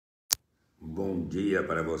Bom dia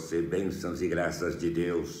para você, bênçãos e graças de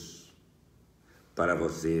Deus, para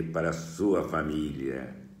você, para a sua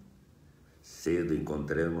família. Cedo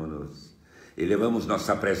encontramos-nos, elevamos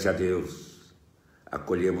nossa prece a Deus,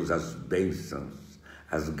 acolhemos as bênçãos,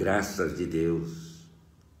 as graças de Deus,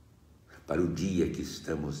 para o dia que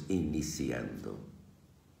estamos iniciando.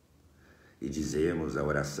 E dizemos a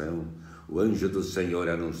oração: o anjo do Senhor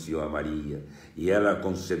anunciou a Maria, e ela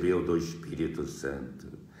concebeu do Espírito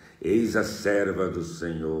Santo. Eis a serva do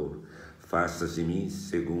Senhor, faça-se em mim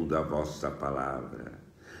segundo a vossa palavra.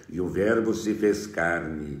 E o Verbo se fez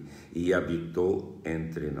carne e habitou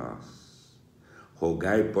entre nós.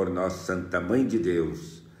 Rogai por nós, Santa Mãe de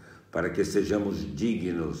Deus, para que sejamos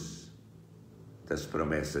dignos das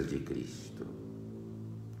promessas de Cristo.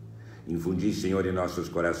 Infundi, Senhor, em nossos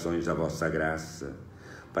corações a vossa graça,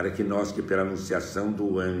 para que nós que pela anunciação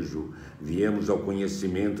do anjo viemos ao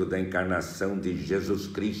conhecimento da encarnação de Jesus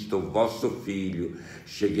Cristo, vosso Filho,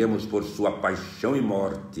 cheguemos por sua paixão e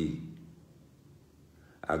morte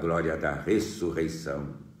à glória da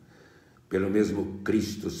ressurreição, pelo mesmo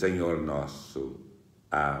Cristo Senhor nosso.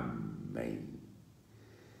 Amém.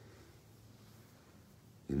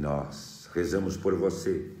 E nós rezamos por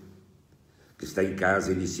você, que está em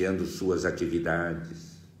casa iniciando suas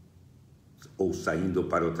atividades, ou saindo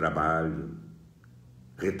para o trabalho,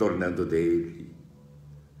 retornando dele,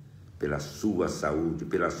 pela sua saúde,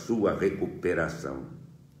 pela sua recuperação.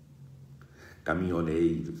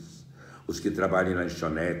 Caminhoneiros, os que trabalham em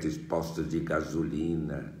lanchonetes, postos de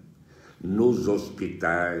gasolina, nos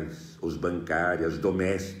hospitais, os bancários,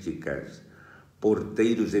 domésticas,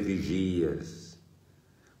 porteiros e vigias,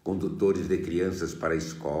 condutores de crianças para a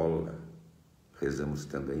escola. Rezamos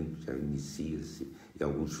também, já inicia-se em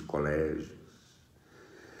alguns colégios.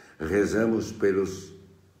 Rezamos pelos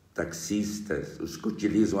taxistas, os que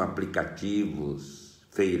utilizam aplicativos,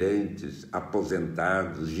 feirantes,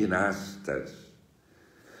 aposentados, ginastas,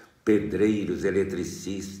 pedreiros,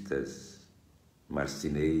 eletricistas,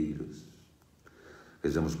 marceneiros.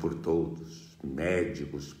 Rezamos por todos,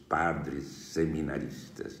 médicos, padres,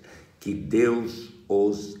 seminaristas. Que Deus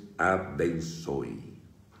os abençoe.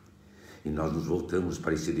 E nós nos voltamos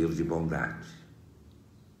para esse Deus de bondade,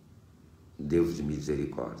 Deus de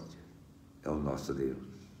misericórdia, é o nosso Deus.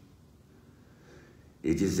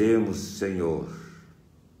 E dizemos: Senhor,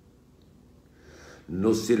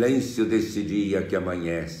 no silêncio desse dia que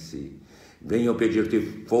amanhece, venho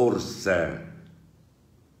pedir-te força,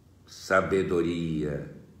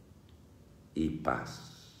 sabedoria e paz.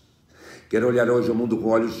 Quero olhar hoje o mundo com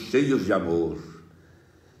olhos cheios de amor,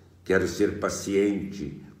 quero ser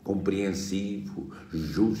paciente, compreensivo,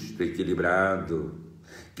 justo, equilibrado.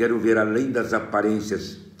 Quero ver além das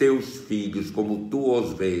aparências teus filhos como tu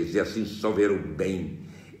os vês, e assim só ver o bem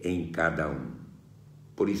em cada um.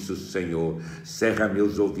 Por isso, Senhor, cerra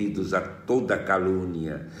meus ouvidos a toda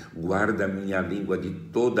calúnia, guarda minha língua de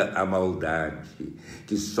toda a maldade,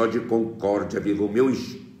 que só de concórdia viva o meu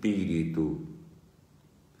espírito,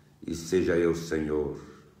 e seja eu, Senhor,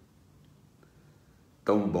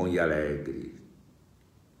 tão bom e alegre,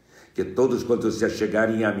 que todos quantos se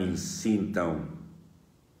achegarem a mim sintam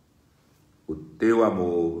o teu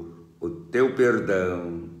amor, o teu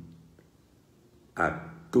perdão, a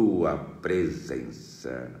tua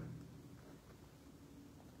presença.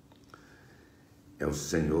 É o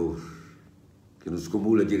Senhor que nos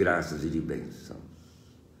cumula de graças e de bênçãos.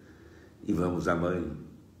 E vamos à mãe,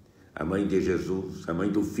 a mãe de Jesus, a mãe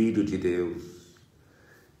do Filho de Deus.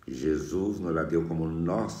 Jesus nos la deu como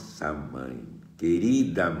nossa mãe,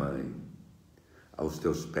 querida mãe. Aos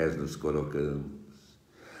teus pés nos colocamos,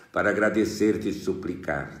 para agradecer-te e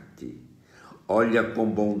suplicar-te. Olha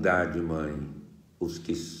com bondade, mãe, os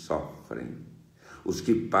que sofrem, os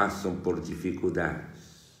que passam por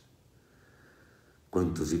dificuldades.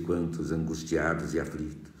 Quantos e quantos angustiados e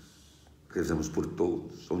aflitos. Rezamos por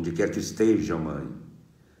todos, onde quer que estejam, mãe.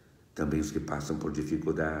 Também os que passam por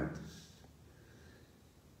dificuldades.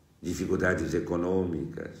 Dificuldades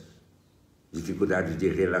econômicas, dificuldades de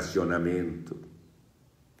relacionamento,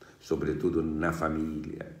 sobretudo na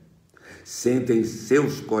família. Sentem em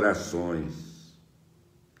seus corações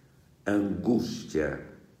angústia,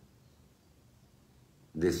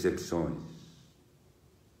 decepções.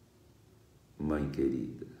 Mãe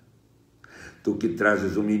querida, tu que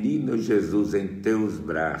trazes o menino Jesus em teus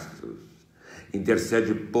braços,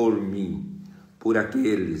 intercede por mim, por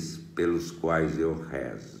aqueles pelos quais eu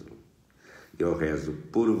rezo. Eu rezo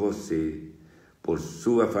por você, por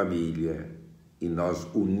sua família, e nós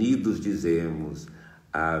unidos dizemos: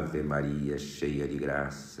 Ave Maria, cheia de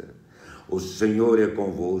graça, o Senhor é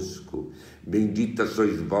convosco, bendita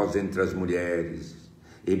sois vós entre as mulheres,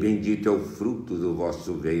 e bendito é o fruto do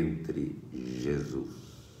vosso ventre, Jesus.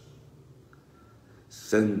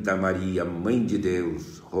 Santa Maria, Mãe de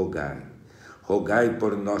Deus, rogai, rogai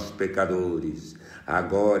por nós pecadores,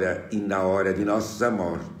 agora e na hora de nossa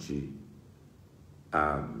morte.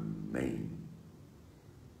 Amém.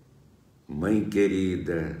 Mãe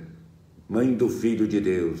querida, Mãe do Filho de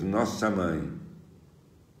Deus, nossa Mãe,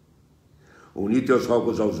 uni teus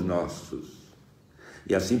rogos aos nossos,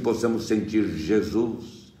 e assim possamos sentir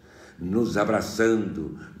Jesus nos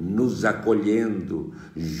abraçando, nos acolhendo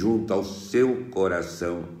junto ao seu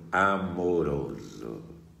coração amoroso.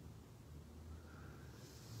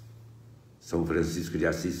 São Francisco de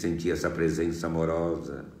Assis sentia essa presença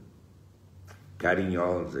amorosa,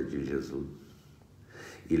 carinhosa de Jesus.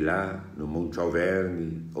 E lá no Monte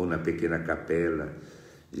Alverne, ou na pequena capela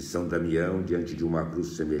de São Damião, diante de uma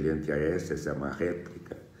cruz semelhante a essa é uma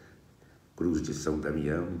réplica, cruz de São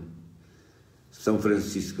Damião, São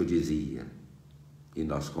Francisco dizia, e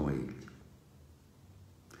nós com ele: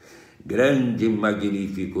 grande e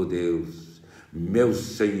magnífico Deus, meu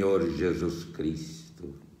Senhor Jesus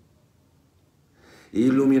Cristo,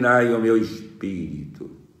 iluminai o meu espírito,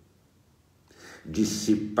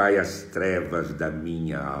 dissipai as trevas da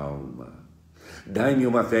minha alma, dai-me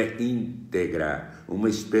uma fé íntegra, uma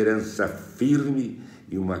esperança firme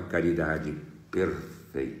e uma caridade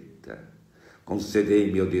perfeita. Concedei,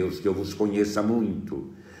 meu Deus, que eu vos conheça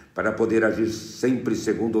muito, para poder agir sempre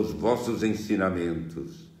segundo os vossos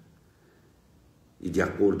ensinamentos e de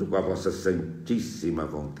acordo com a vossa santíssima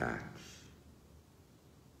vontade.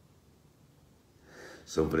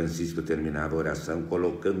 São Francisco terminava a oração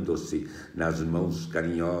colocando-se nas mãos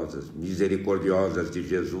carinhosas, misericordiosas de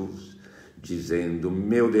Jesus, dizendo: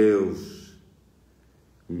 meu Deus,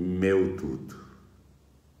 meu tudo,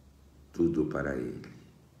 tudo para Ele.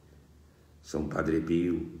 São Padre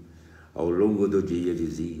Pio, ao longo do dia,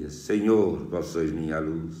 dizia: Senhor, vós sois minha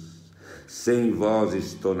luz, sem vós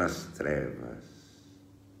estou nas trevas.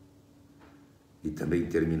 E também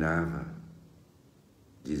terminava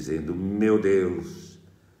dizendo: meu Deus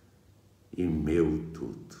e meu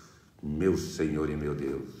tudo, meu Senhor e meu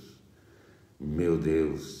Deus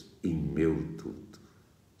e meu tudo.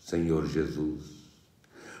 Senhor Jesus,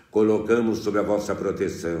 colocamos sob a vossa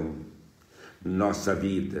proteção nossa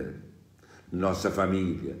vida, nossa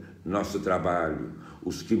família, nosso trabalho,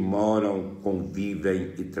 os que moram,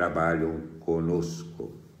 convivem e trabalham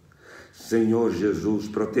conosco. Senhor Jesus,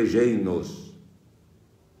 protegei-nos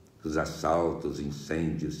dos assaltos,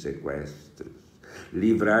 incêndios, sequestros.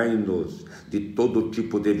 Livrai-nos de todo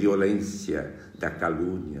tipo de violência, da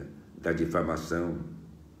calúnia, da difamação.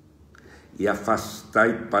 E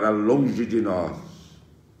afastai para longe de nós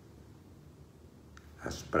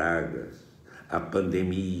as pragas, a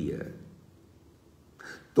pandemia,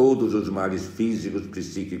 todos os males físicos,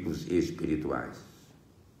 psíquicos e espirituais.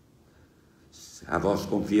 A vós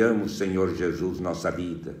confiamos, Senhor Jesus, nossa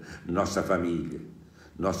vida, nossa família,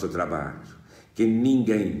 nosso trabalho. Que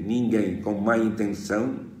ninguém com má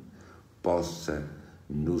intenção possa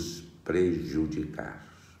nos prejudicar.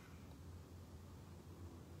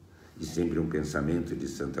 E sempre um pensamento de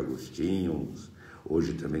Santo Agostinho.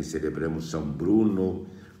 Hoje também celebramos São Bruno,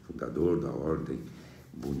 fundador da ordem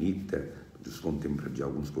bonita, de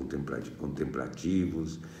alguns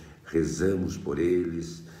contemplativos. Rezamos por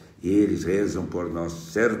eles e eles rezam por nós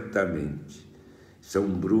certamente. São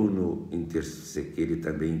Bruno, que ele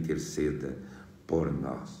também interceda por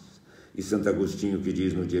nós. E Santo Agostinho, que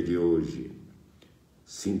diz no dia de hoje,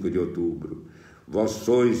 5 de outubro: vós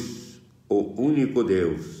sois o único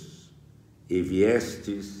Deus e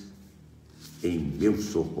viestes em meu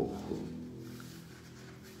socorro.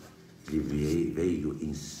 Ele veio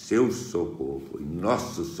em seu socorro, em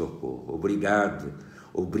nosso socorro. Obrigado,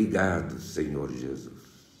 obrigado, Senhor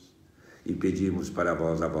Jesus. E pedimos para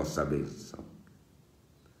vós a vossa bênção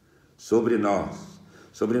sobre nós,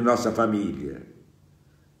 sobre nossa família.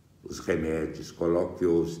 Os remédios,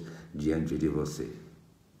 coloque-os diante de você.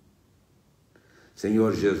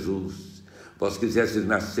 Senhor Jesus, vós quisestes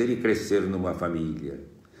nascer e crescer numa família,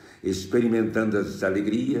 experimentando as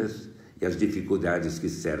alegrias e as dificuldades que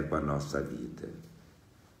cercam a nossa vida.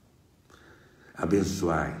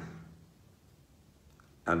 Abençoai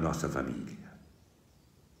a nossa família.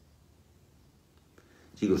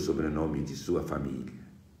 Diga o sobrenome de sua família.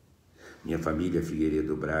 Minha família,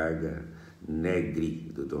 Figueiredo Braga,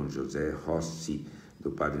 Negri, do Dom José, Rossi,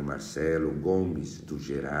 do Padre Marcelo, Gomes, do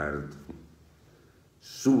Gerardo.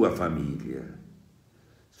 Sua família,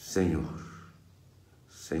 Senhor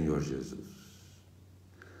Jesus.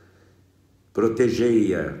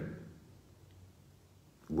 Protegei-a,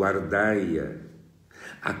 guardai-a,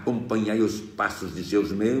 acompanhai os passos de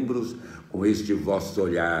seus membros com este vosso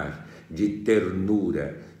olhar de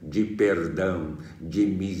ternura, de perdão, de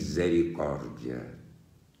misericórdia.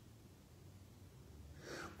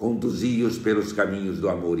 Conduzi-os pelos caminhos do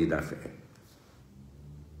amor e da fé.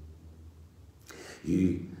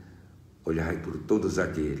 E olhai por todos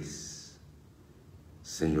aqueles,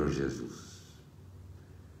 Senhor Jesus,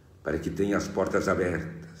 para que tenha as portas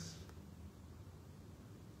abertas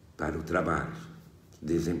para o trabalho,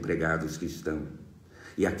 desempregados que estão,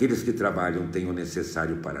 e aqueles que trabalham tenham o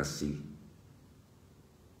necessário para si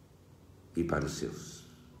e para os seus.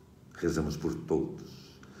 Rezamos por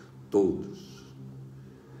todos, todos,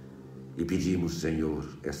 e pedimos, Senhor,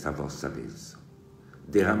 esta vossa bênção.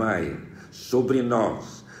 Derramai sobre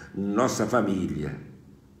nós, nossa família,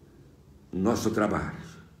 nosso trabalho,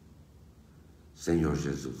 Senhor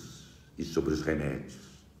Jesus, e sobre os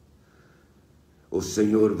remédios. O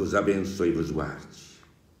Senhor vos abençoe e vos guarde.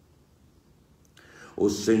 O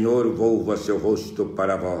Senhor volva seu rosto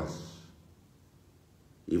para vós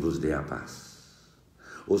e vos dê a paz.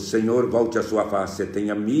 O Senhor volte a sua face e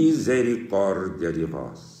tenha misericórdia de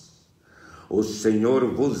vós. O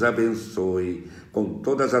Senhor vos abençoe com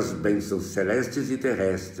todas as bênçãos celestes e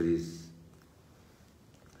terrestres.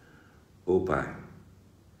 O Pai,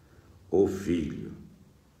 o Filho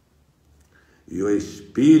e o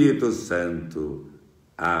Espírito Santo.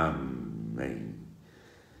 Amém.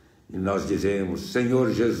 E nós dizemos: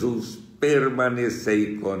 Senhor Jesus,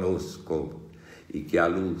 permanecei conosco, e que a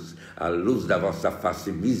luz da vossa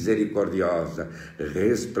face misericordiosa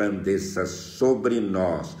resplandeça sobre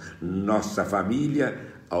nós, nossa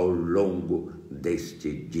família, ao longo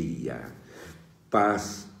deste dia.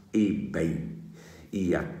 Paz e bem.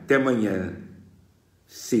 E até amanhã,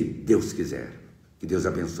 se Deus quiser. Que Deus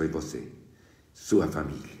abençoe você, sua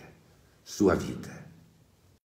família, sua vida.